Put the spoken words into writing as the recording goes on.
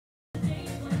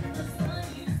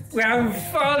We're having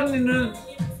fun in the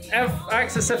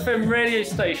Access FM radio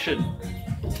station.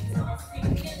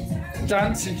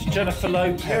 Dancing to Jennifer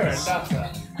Lopez.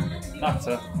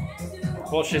 Nutter.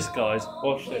 Watch this, guys.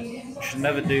 Watch this. You should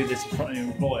never do this in front of your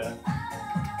employer.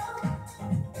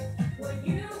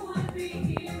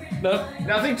 Look.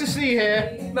 Nothing to see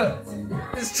here. Look.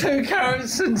 There's 2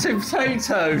 carrots and 2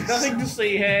 potatoes. Nothing to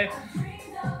see here.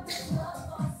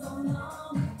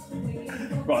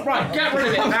 Right, get rid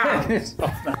of it now. It's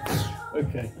off now.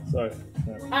 Okay, sorry.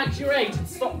 At your age,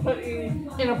 stop putting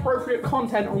inappropriate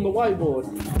content on the whiteboard.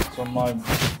 It's on my...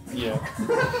 yeah.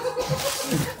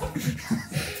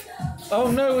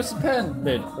 Oh no, it's a pen.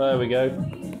 There we go.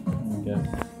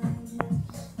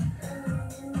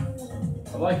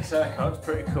 I like his haircut, it's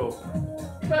pretty cool.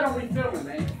 You better not be filming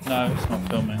me. No, it's not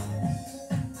filming.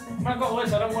 I've got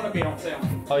this, I don't want to be on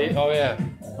film. Oh yeah.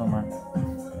 Come on.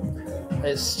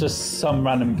 It's just some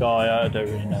random guy, I don't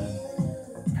really know.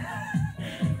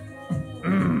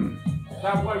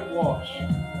 That won't wash,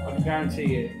 I can guarantee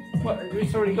you. What?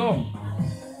 It's already gone.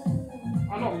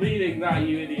 I'm not leading that,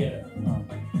 you idiot. Oh.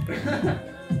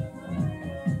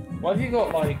 Why have you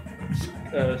got like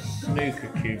snooker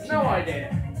cubes? No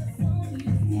idea.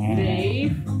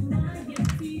 Dave?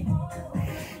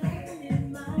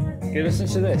 Okay, listen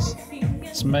to this.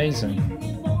 It's amazing.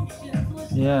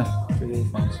 Yeah. Really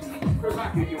nice. Go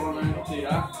back if you want to do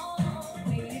that.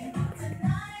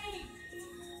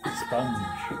 Sponge.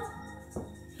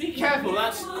 Be careful,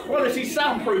 that's quality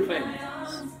soundproofing.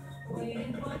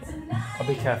 I'll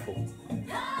be careful.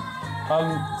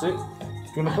 Do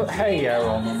you want to put Hey Yeah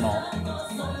on or not?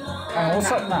 Hang on,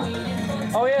 what's up now?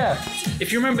 Oh yeah.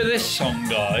 If you remember this song,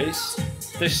 guys,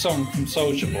 this song from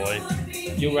Soulja Boy,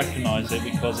 you'll recognise it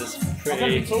because it's I'm going to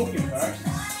pretty. be talking first.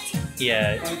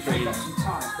 Yeah, it's pretty Some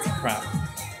time. crap.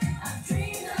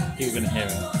 You're gonna hear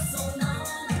it.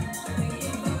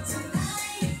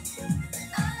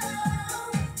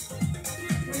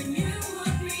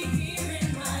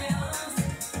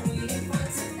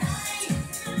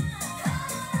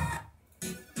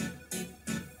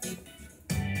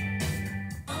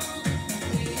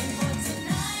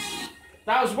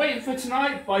 That was Waiting for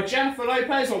Tonight by Jennifer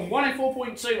Lopez on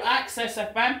 104.2 Access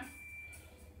FM.